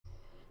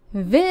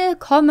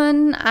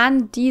Willkommen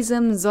an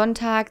diesem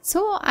Sonntag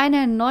zu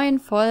einer neuen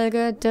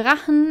Folge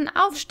Drachen,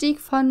 Aufstieg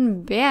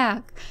von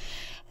Berk.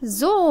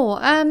 So,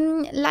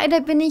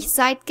 leider bin ich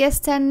seit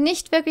gestern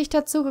nicht wirklich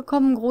dazu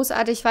gekommen,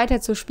 großartig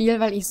weiterzuspielen,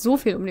 weil ich so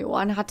viel um die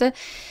Ohren hatte.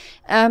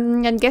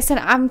 Denn gestern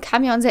Abend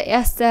kam ja unser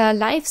erster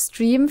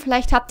Livestream,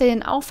 vielleicht habt ihr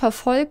den auch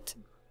verfolgt.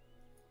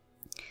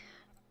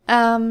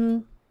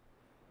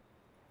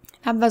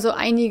 Haben wir so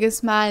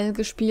einiges mal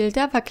gespielt.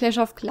 Da war Clash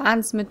of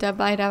Clans mit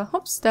dabei, da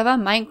war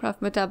Minecraft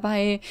mit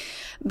dabei,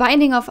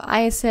 Binding of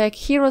Isaac,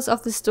 Heroes of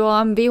the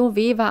Storm,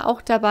 WoW war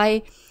auch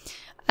dabei.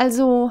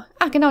 Also,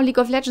 genau, League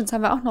of Legends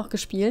haben wir auch noch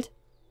gespielt.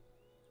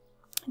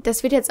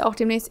 Das wird jetzt auch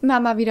demnächst immer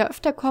mal wieder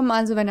öfter kommen,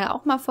 also wenn ihr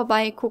auch mal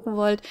vorbei gucken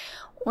wollt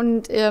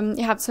und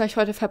ihr habt es euch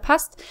heute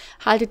verpasst,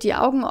 haltet die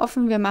Augen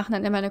offen, wir machen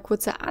dann immer eine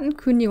kurze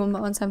Ankündigung bei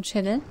unserem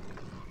Channel.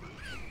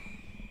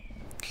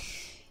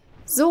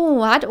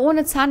 So, hat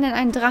ohne Zahn denn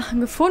einen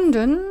Drachen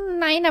gefunden?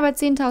 Nein, aber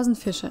 10.000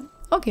 Fische.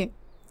 Okay,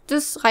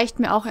 das reicht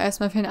mir auch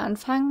erstmal für den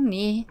Anfang.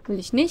 Nee, will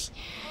ich nicht.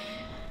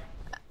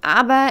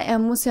 Aber er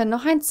muss ja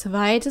noch ein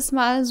zweites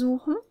Mal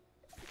suchen.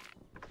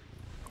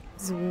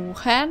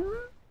 Suchen.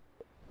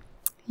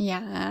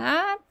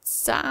 Ja,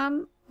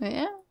 Zahnhaken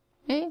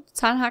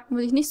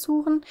will ich nicht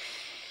suchen.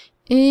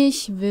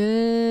 Ich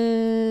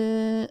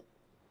will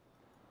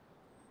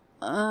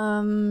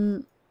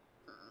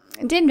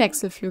den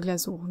Wechselflügler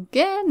suchen.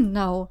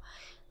 Genau.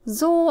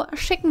 So,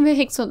 schicken wir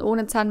Hicks und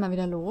ohne Zahn mal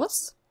wieder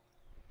los.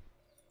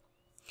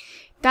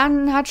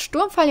 Dann hat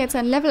Sturmpfeil jetzt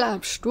ein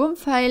Level-Up.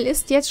 Sturmpfeil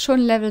ist jetzt schon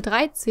Level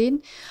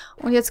 13.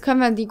 Und jetzt können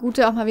wir die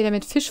Gute auch mal wieder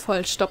mit Fisch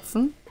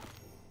vollstopfen.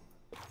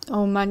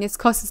 Oh Mann, jetzt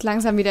kostet es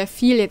langsam wieder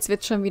viel. Jetzt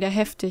wird es schon wieder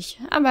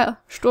heftig. Aber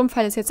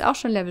Sturmpfeil ist jetzt auch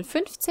schon Level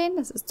 15.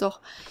 Das ist doch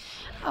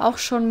auch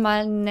schon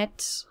mal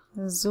nett.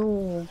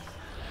 So.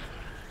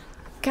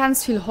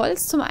 Ganz viel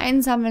Holz zum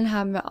Einsammeln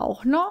haben wir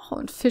auch noch.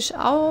 Und Fisch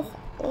auch.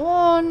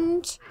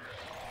 Und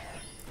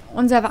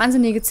unser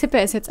wahnsinnige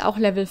Zipper ist jetzt auch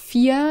Level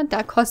 4.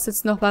 Da kostet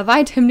es noch bei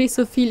weitem nicht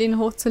so viel, ihn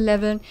hoch zu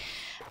leveln.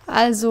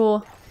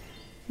 Also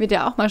wird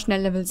er auch mal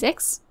schnell Level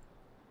 6.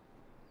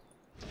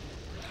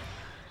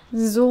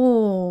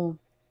 So.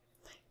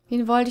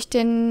 Wen wollte ich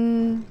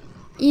denn?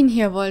 Ihn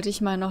hier wollte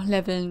ich mal noch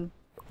leveln.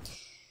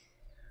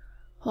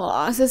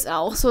 Oh, es ist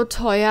auch so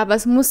teuer, aber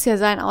es muss ja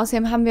sein.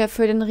 Außerdem haben wir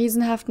für den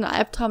riesenhaften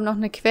Albtraum noch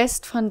eine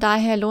Quest. Von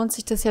daher lohnt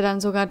sich das ja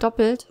dann sogar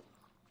doppelt.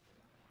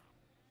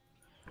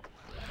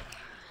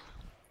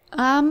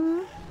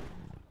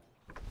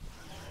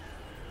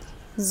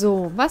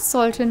 So, was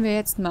sollten wir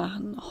jetzt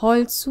machen?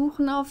 Holz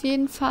suchen auf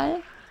jeden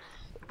Fall.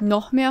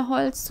 Noch mehr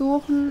Holz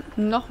suchen.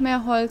 Noch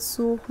mehr Holz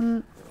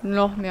suchen.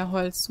 Noch mehr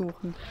Holz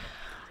suchen.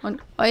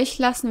 Und euch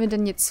lassen wir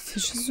dann jetzt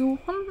Fische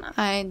suchen.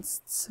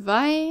 1,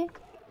 2...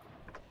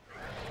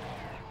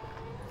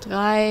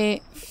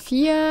 3,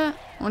 4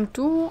 und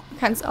du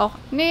kannst auch...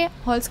 Nee,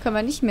 Holz können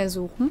wir nicht mehr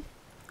suchen.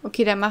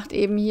 Okay, da macht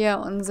eben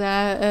hier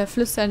unser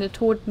flüsternde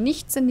Tod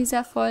nichts in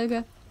dieser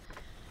Folge.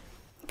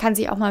 Kann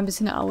sich auch mal ein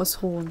bisschen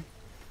ausruhen.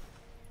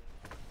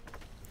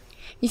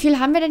 Wie viel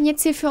haben wir denn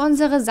jetzt hier für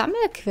unsere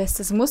Sammelquest?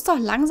 Das muss doch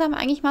langsam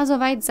eigentlich mal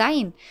so weit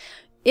sein.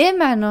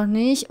 Immer noch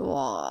nicht.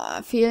 Oh,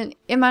 fehlen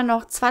immer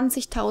noch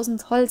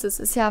 20.000 Holz. Es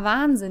ist ja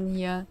Wahnsinn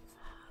hier.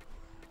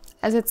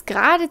 Also jetzt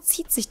gerade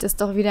zieht sich das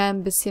doch wieder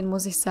ein bisschen,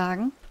 muss ich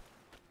sagen.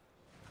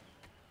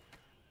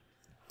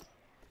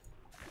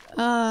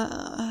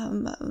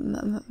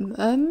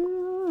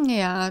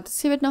 Ja,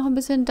 das hier wird noch ein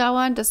bisschen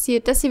dauern. Das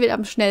hier wird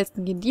am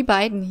schnellsten gehen. Die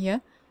beiden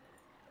hier.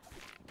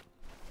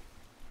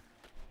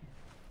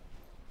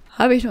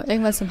 Habe ich noch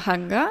irgendwas im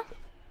Hangar?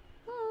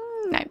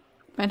 Nein,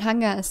 mein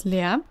Hangar ist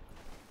leer.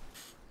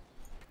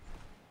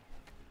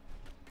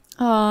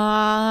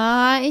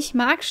 Oh, ich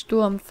mag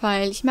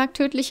Sturmpfeil. Ich mag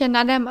tödliche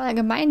Natter im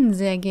Allgemeinen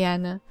sehr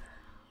gerne.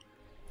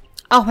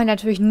 Auch wenn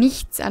natürlich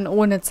nichts an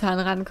ohne Zahn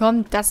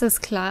rankommt, das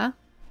ist klar.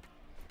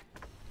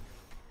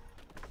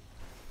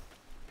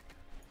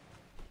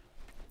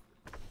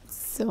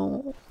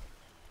 So.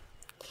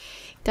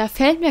 Da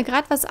fällt mir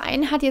gerade was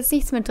ein, hat jetzt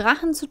nichts mit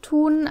Drachen zu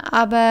tun,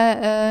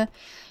 aber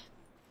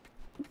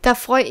da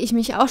freue ich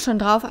mich auch schon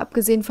drauf,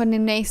 abgesehen von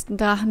dem nächsten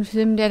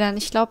Drachenfilm, der dann,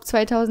 ich glaube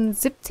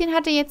 2017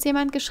 hatte jetzt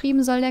jemand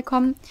geschrieben, soll der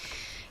kommen.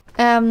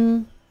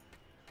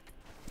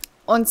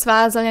 Und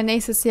zwar soll ja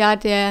nächstes Jahr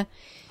der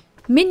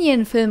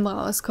Minion-Film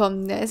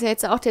rauskommen. Da ist ja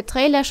jetzt auch der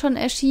Trailer schon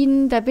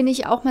erschienen, da bin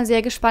ich auch mal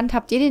sehr gespannt.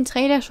 Habt ihr den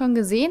Trailer schon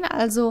gesehen?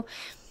 Also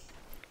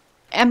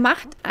er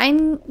macht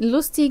einen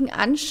lustigen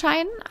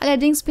Anschein,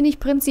 allerdings bin ich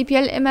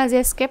prinzipiell immer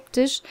sehr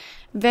skeptisch,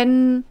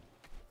 wenn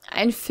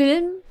ein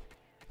Film,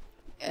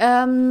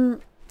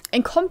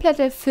 ein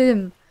kompletter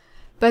Film,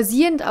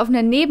 basierend auf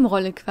einer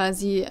Nebenrolle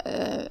quasi,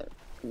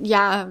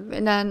 ja,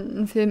 wenn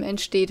dann ein Film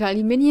entsteht. Weil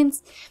die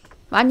Minions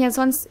waren ja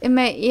sonst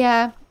immer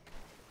eher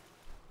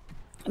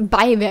ein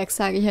Beiwerk,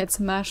 sage ich jetzt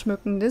mal,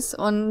 schmückendes.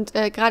 Und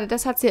gerade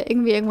das hat sie ja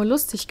irgendwie irgendwo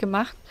lustig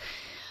gemacht.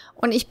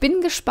 Und ich bin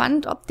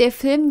gespannt, ob der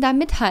Film da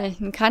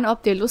mithalten kann,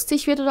 ob der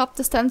lustig wird oder ob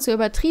das dann zu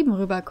übertrieben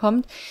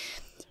rüberkommt.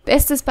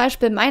 Bestes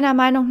Beispiel meiner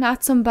Meinung nach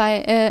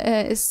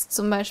ist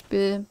zum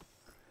Beispiel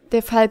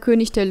der Fall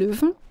König der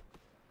Löwen.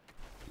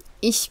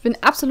 Ich bin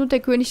absolut der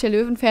König der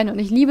Löwen-Fan und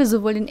ich liebe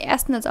sowohl den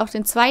ersten als auch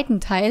den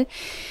zweiten Teil.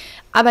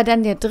 Aber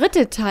dann der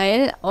dritte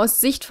Teil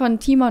aus Sicht von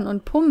Timon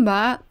und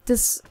Pumba,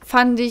 das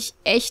fand ich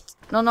echt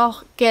nur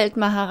noch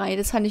Geldmacherei.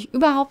 Das fand ich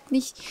überhaupt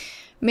nicht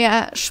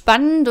mehr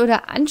spannend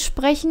oder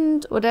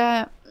ansprechend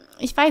oder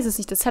ich weiß es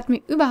nicht. Das hat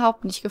mir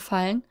überhaupt nicht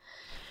gefallen.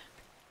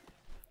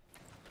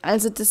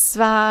 Also das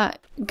war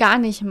gar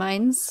nicht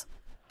meins.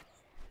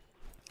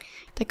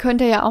 Da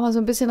könnt ihr ja auch mal so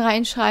ein bisschen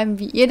reinschreiben,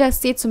 wie ihr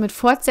das seht, so mit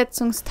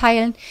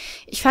Fortsetzungsteilen.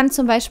 Ich fand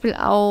zum Beispiel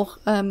auch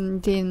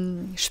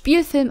den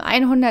Spielfilm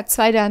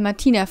 102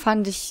 Dalmatiner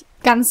fand ich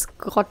ganz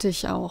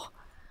grottig auch.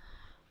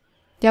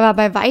 Der war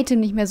bei weitem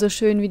nicht mehr so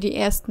schön wie die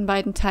ersten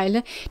beiden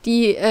Teile.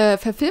 Die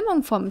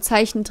Verfilmung vom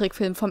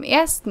Zeichentrickfilm, vom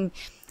ersten,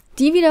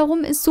 die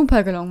wiederum ist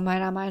super gelungen,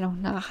 meiner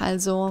Meinung nach.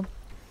 Also,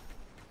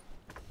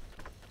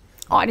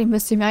 oh, den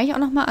müsst ihr mir eigentlich auch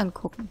nochmal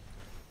angucken.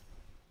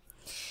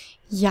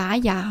 Ja,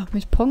 ja,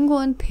 mit Pongo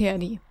und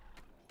Perdi.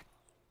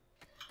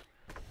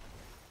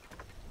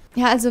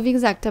 Ja, also wie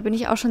gesagt, da bin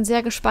ich auch schon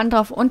sehr gespannt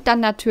drauf. Und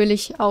dann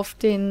natürlich auf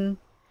den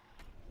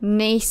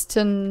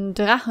nächsten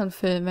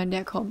Drachenfilm, wenn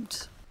der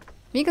kommt.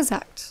 Wie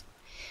gesagt,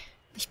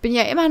 ich bin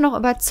ja immer noch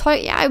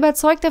überzeugt, ja,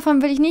 überzeugt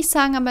davon will ich nicht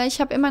sagen, aber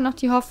ich habe immer noch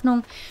die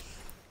Hoffnung,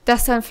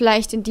 dass dann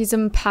vielleicht in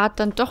diesem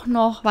Part dann doch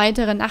noch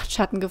weitere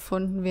Nachtschatten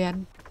gefunden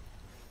werden.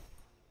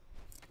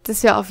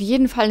 Das wäre auf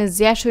jeden Fall eine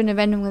sehr schöne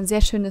Wendung, eine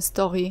sehr schöne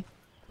Story.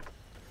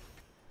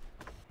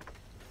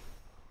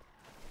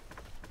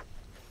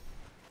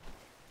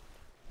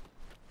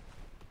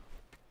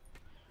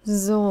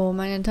 So,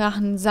 meine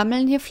Drachen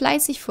sammeln hier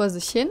fleißig vor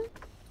sich hin.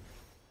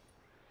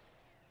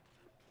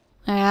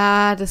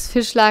 Naja, das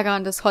Fischlager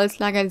und das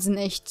Holzlager,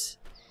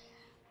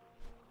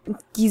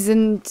 die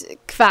sind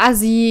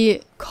quasi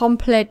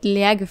komplett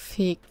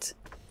leergefegt.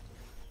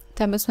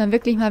 Da müssen wir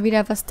wirklich mal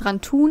wieder was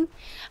dran tun.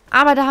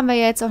 Aber da haben wir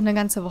ja jetzt auch eine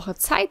ganze Woche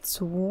Zeit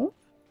zu,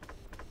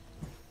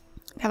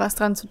 da was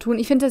dran zu tun.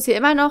 Ich finde das hier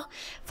immer noch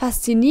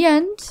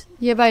faszinierend,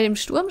 hier bei dem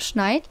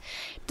Sturmschneid,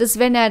 dass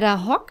wenn er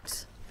da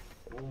hockt,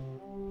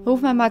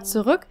 rufen wir mal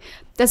zurück,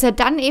 dass er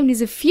dann eben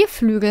diese 4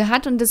 Flügel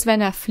hat und dass wenn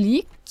er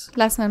fliegt,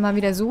 lassen wir mal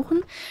wieder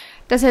suchen,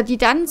 dass er die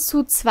dann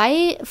zu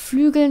 2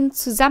 Flügeln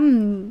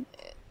zusammen,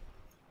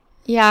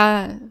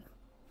 ja,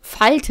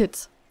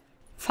 faltet.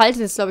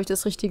 Faltet ist, glaube ich,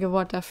 das richtige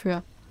Wort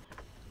dafür.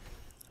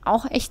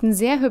 Auch echt ein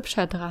sehr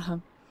hübscher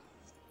Drache.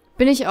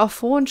 Bin ich auch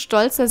froh und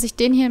stolz, dass ich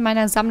den hier in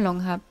meiner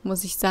Sammlung habe,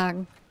 muss ich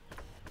sagen.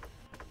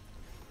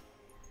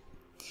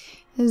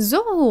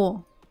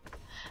 So.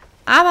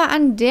 Aber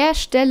an der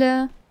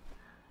Stelle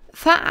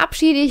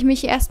verabschiede ich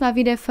mich erstmal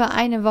wieder für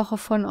eine Woche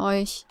von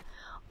euch.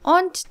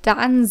 Und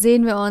dann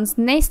sehen wir uns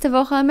nächste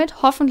Woche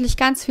mit hoffentlich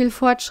ganz viel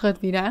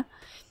Fortschritt wieder.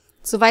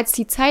 Soweit es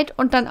die Zeit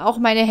und dann auch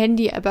meine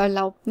Handy-App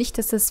erlaubt. Nicht,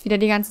 dass das wieder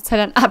die ganze Zeit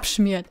dann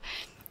abschmiert.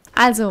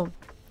 Also,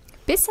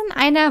 bis in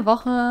einer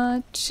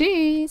Woche.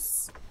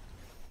 Tschüss.